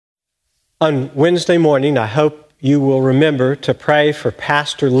On Wednesday morning, I hope you will remember to pray for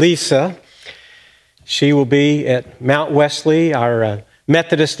Pastor Lisa. She will be at Mount Wesley, our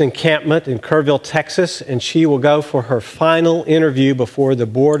Methodist encampment in Kerrville, Texas, and she will go for her final interview before the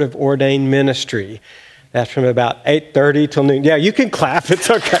Board of Ordained Ministry. That's from about 8:30 till noon. Yeah, you can clap. It's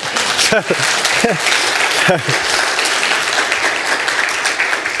okay.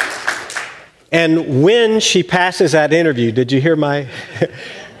 And when she passes that interview, did you hear my...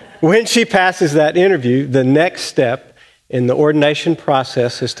 When she passes that interview, the next step in the ordination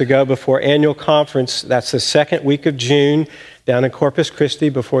process is to go before annual conference. That's the second week of June down in Corpus Christi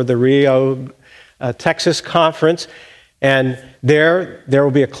before the Rio, Texas conference. And there will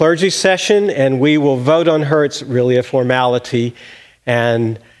be a clergy session, and we will vote on her. It's really a formality.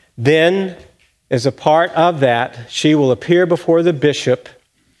 And then, as a part of that, she will appear before the bishop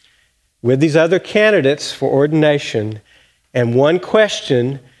with these other candidates for ordination. And one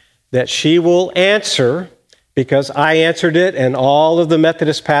question that she will answer, because I answered it, and all of the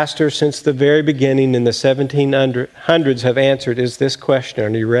Methodist pastors since the very beginning in the 1700s have answered, is this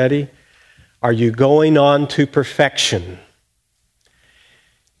question. Are you ready? Are you going on to perfection?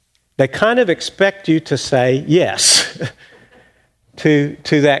 They kind of expect you to say yes to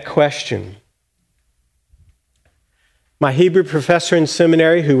that question. My Hebrew professor in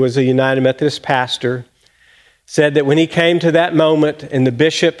seminary, who was a United Methodist pastor, said that when he came to that moment and the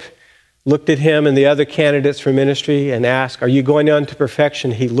bishop looked at him and the other candidates for ministry and asked, are you going on to perfection?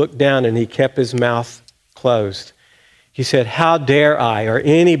 He looked down and he kept his mouth closed. He said, how dare I or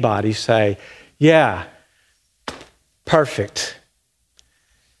anybody say, yeah, perfect.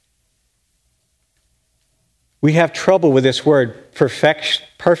 We have trouble with this word, perfection.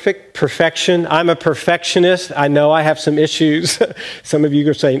 I'm a perfectionist. I know I have some issues. Some of you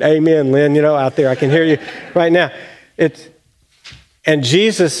are saying, amen, Lynn, out there. I can hear you right now. And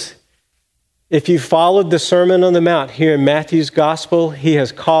Jesus, if you followed the Sermon on the Mount here in Matthew's Gospel, he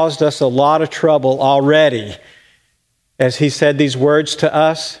has caused us a lot of trouble already. As he said these words to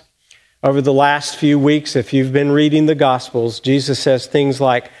us over the last few weeks, if you've been reading the Gospels, Jesus says things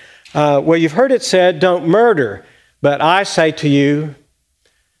like, well, you've heard it said, don't murder, but I say to you,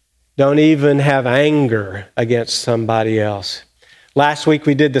 don't even have anger against somebody else. Last week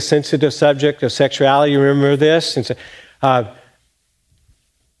we did the sensitive subject of sexuality. You remember this? And so,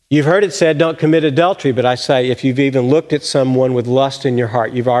 you've heard it said, don't commit adultery, but I say, if you've even looked at someone with lust in your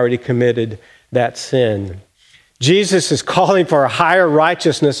heart, you've already committed that sin. Jesus is calling for a higher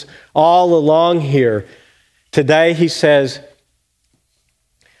righteousness all along here. Today he says,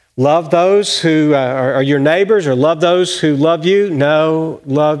 love those who are your neighbors, or love those who love you. No,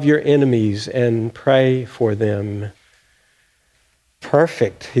 love your enemies and pray for them.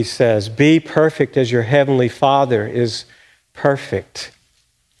 Perfect, he says. Be perfect as your heavenly Father is perfect.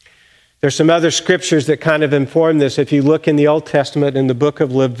 There's some other scriptures that kind of inform this. If you look in the Old Testament, in the book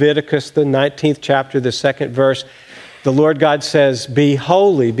of Leviticus, the 19th chapter, the 2nd verse, the Lord God says, be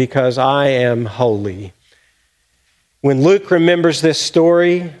holy because I am holy. When Luke remembers this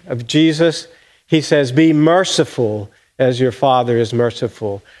story of Jesus, he says, be merciful as your Father is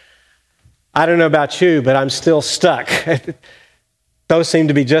merciful. I don't know about you, but I'm still stuck. Those seem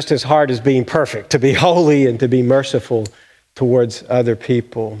to be just as hard as being perfect, to be holy and to be merciful towards other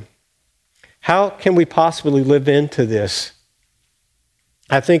people. How can we possibly live into this?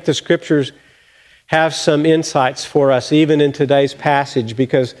 I think the scriptures have some insights for us, even in today's passage,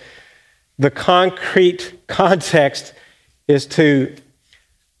 because the concrete context is to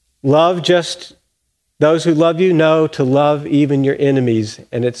love just those who love you, no, to love even your enemies.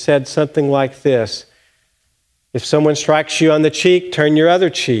 And it said something like this: if someone strikes you on the cheek, turn your other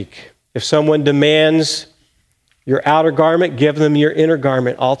cheek. If someone demands your outer garment, give them your inner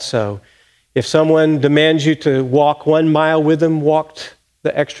garment also. If someone demands you to walk 1 mile with them, walk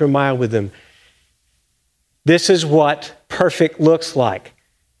the extra mile with them. This is what perfect looks like.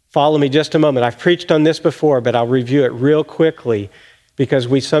 Follow me just a moment. I've preached on this before, but I'll review it real quickly because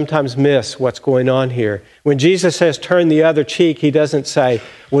we sometimes miss what's going on here. When Jesus says turn the other cheek, he doesn't say,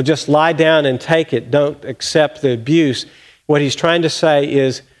 well, just lie down and take it. Don't accept the abuse. What he's trying to say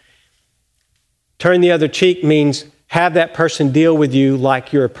is turn the other cheek means have that person deal with you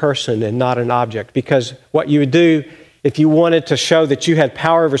like you're a person and not an object. Because what you would do if you wanted to show that you had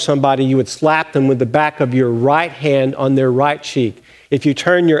power over somebody, you would slap them with the back of your right hand on their right cheek. If you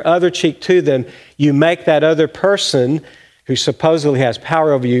turn your other cheek to them, you make that other person who supposedly has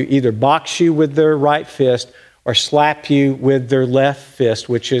power over you either box you with their right fist or slap you with their left fist,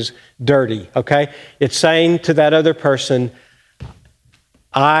 which is dirty, okay? It's saying to that other person,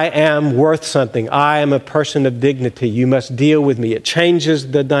 I am worth something. I am a person of dignity. You must deal with me. It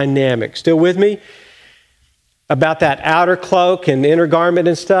changes the dynamic. Still with me? About that outer cloak and inner garment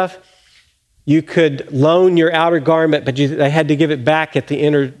and stuff, you could loan your outer garment, but they had to give it back at the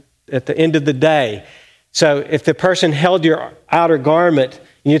end of the day. So if the person held your outer garment,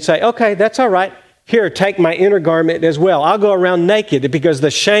 you'd say, okay, that's all right. Here, take my inner garment as well. I'll go around naked because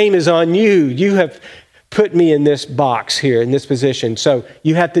the shame is on you. You have put me in this box here, in this position. So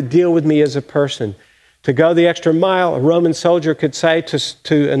you have to deal with me as a person. To go the extra mile, a Roman soldier could say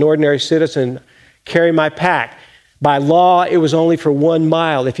to an ordinary citizen, carry my pack. By law, it was only for 1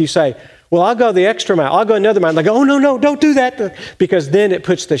 mile. If you say, well, I'll go the extra mile, I'll go another mile, they go, oh, no, don't do that. Because then it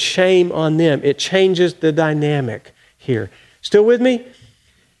puts the shame on them. It changes the dynamic here. Still with me?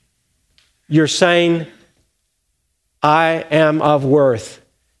 You're saying, I am of worth.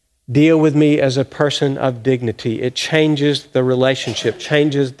 Deal with me as a person of dignity. It changes the relationship,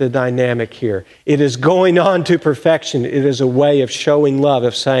 changes the dynamic here. It is going on to perfection. It is a way of showing love,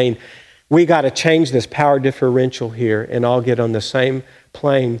 of saying, we got to change this power differential here and all get on the same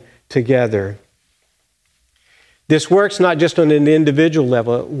plane together. This works not just on an individual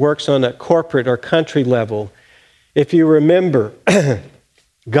level, it works on a corporate or country level. If you remember,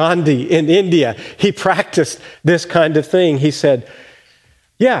 Gandhi in India, he practiced this kind of thing. He said,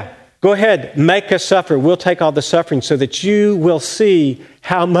 yeah, go ahead, make us suffer. We'll take all the suffering so that you will see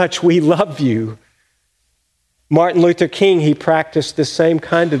how much we love you. Martin Luther King, he practiced the same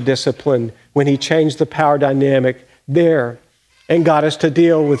kind of discipline when he changed the power dynamic there and got us to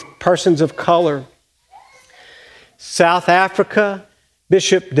deal with persons of color. South Africa,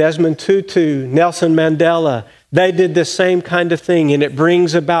 Bishop Desmond Tutu, Nelson Mandela, they did the same kind of thing, and it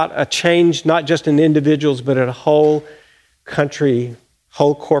brings about a change not just in individuals, but in a whole country,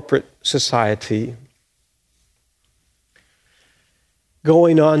 whole corporate society.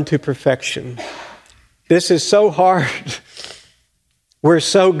 Going on to perfection. This is so hard. We're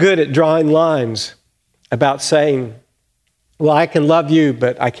so good at drawing lines about saying, well, I can love you,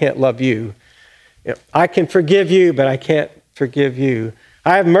 but I can't love you. I can forgive you, but I can't forgive you.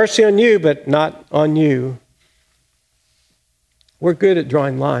 I have mercy on you, but not on you. We're good at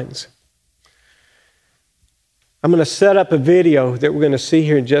drawing lines. I'm going to set up a video that we're going to see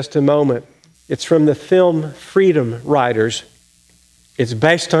here in just a moment. It's from the film Freedom Riders. It's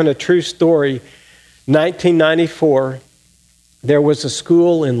based on a true story. 1994, there was a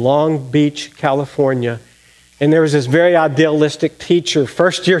school in Long Beach, California, and there was this very idealistic teacher,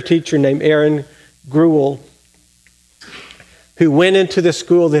 first-year teacher named Aaron Gruel, who went into the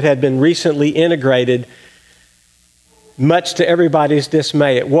school that had been recently integrated, much to everybody's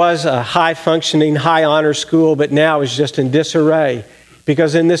dismay. It was a high-functioning, high-honor school, but now is just in disarray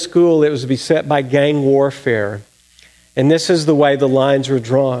because in this school it was beset by gang warfare. And this is the way the lines were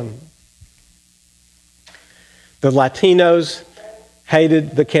drawn. The Latinos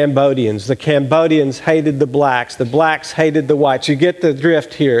hated the Cambodians. The Cambodians hated the blacks. The blacks hated the whites. You get the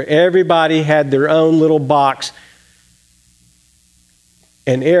drift here. Everybody had their own little box.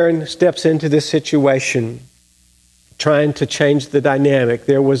 And Aaron steps into this situation trying to change the dynamic.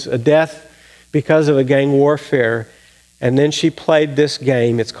 There was a death because of a gang warfare. And then she played this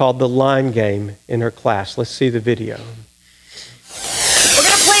game. It's called the line game in her class. Let's see the video. We're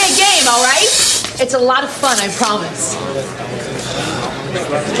going to play a game, all right? It's a lot of fun, I promise.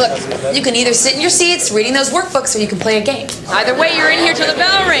 Look, you can either sit in your seats reading those workbooks or you can play a game. Either way, you're in here till the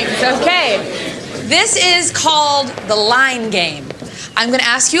bell rings, okay? This is called the line game. I'm going to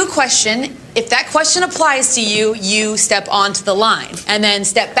ask you a question. If that question applies to you, you step onto the line and then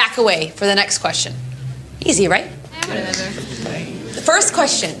step back away for the next question. Easy, right? The first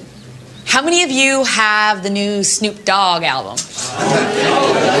question. How many of you have the new Snoop Dogg album?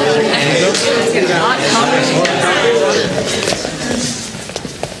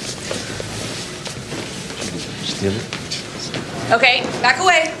 Okay, back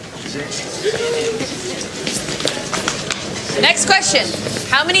away. Next question.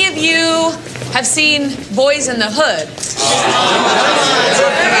 How many of you have seen Boys in the Hood?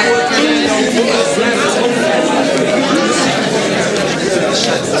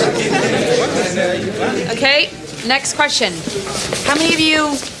 Okay, next question. How many of you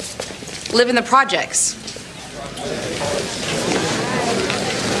live in the projects?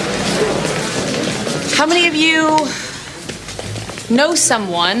 How many of you know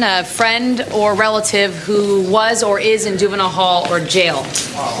someone, a friend or relative, who was or is in juvenile hall or jail?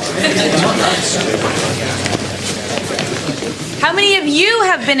 How many of you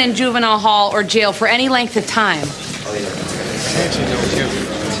have been in juvenile hall or jail for any length of time?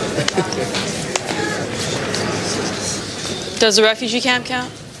 Does the refugee camp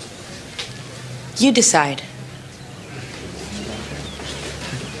count? You decide.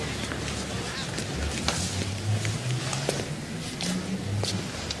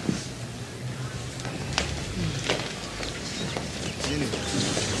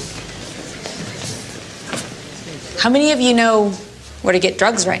 How many of you know where to get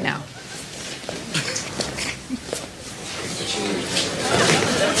drugs right now?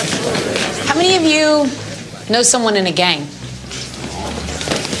 How many of you know someone in a gang?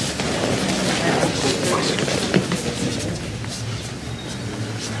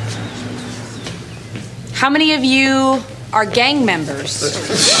 How many of you are gang members?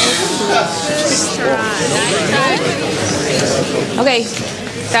 Okay,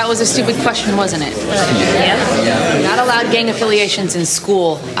 that was a stupid question, wasn't it? Yeah. You're not allowed gang affiliations in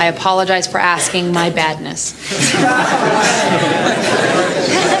school. I apologize for asking, my badness.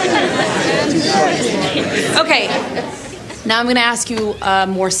 Okay, now I'm going to ask you a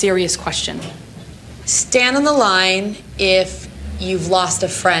more serious question. Stand on the line if you've lost a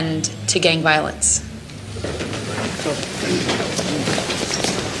friend to gang violence.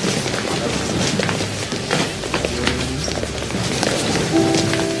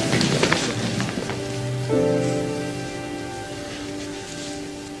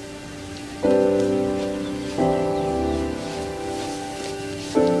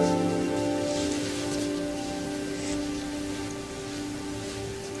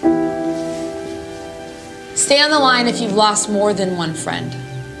 Stay on the line if you've lost more than one friend.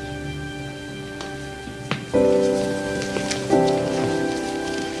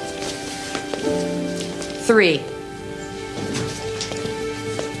 Three.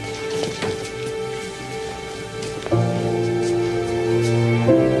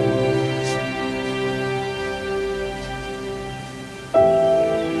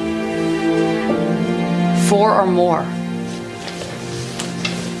 Four or more.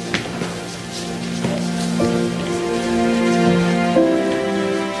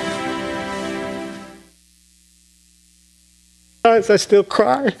 I still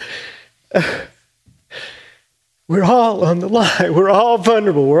cry. We're all on the line. We're all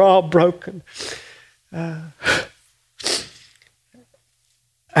vulnerable. We're all broken. I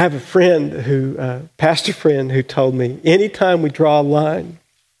have a friend pastor friend who told me, anytime we draw a line,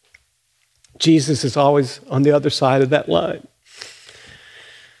 Jesus is always on the other side of that line.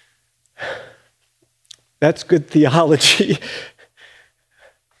 That's good theology.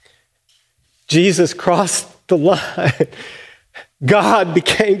 Jesus crossed the line. God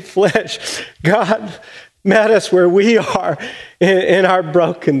became flesh. God met us where we are in our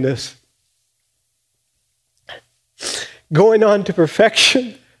brokenness. Going on to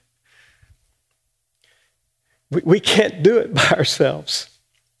perfection, we can't do it by ourselves.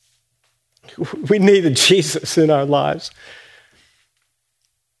 We needed Jesus in our lives.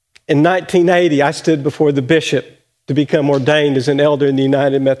 In 1980, I stood before the bishop to become ordained as an elder in the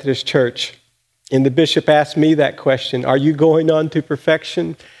United Methodist Church. And the bishop asked me that question, are you going on to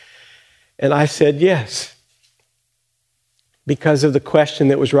perfection? And I said, yes. Because of the question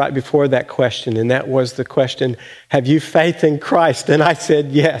that was right before that question, and that was the question, have you faith in Christ? And I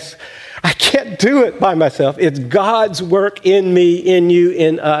said, yes. I can't do it by myself. It's God's work in me, in you,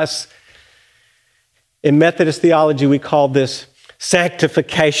 in us. In Methodist theology, we call this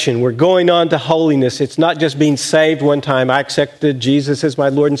sanctification. We're going on to holiness. It's not just being saved one time. I accepted Jesus as my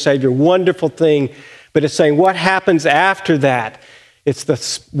Lord and Savior. Wonderful thing. But it's saying what happens after that. It's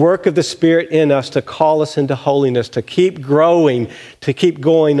the work of the Spirit in us to call us into holiness, to keep growing, to keep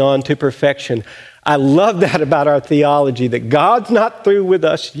going on to perfection. I love that about our theology, that God's not through with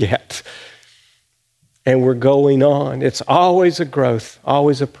us yet. And we're going on. It's always a growth,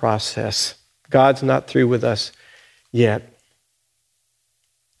 always a process. God's not through with us yet.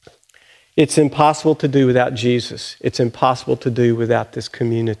 It's impossible to do without Jesus. It's impossible to do without this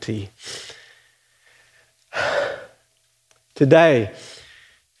community. Today,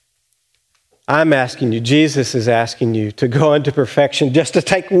 I'm asking you, Jesus is asking you to go into perfection, just to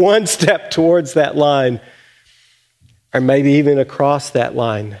take one step towards that line, or maybe even across that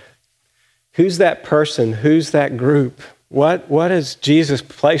line. Who's that person? Who's that group? What has Jesus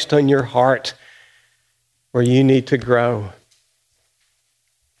placed on your heart where you need to grow?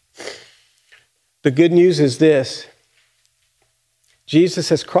 The good news is this: Jesus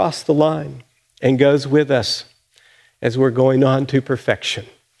has crossed the line and goes with us as we're going on to perfection.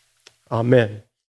 Amen.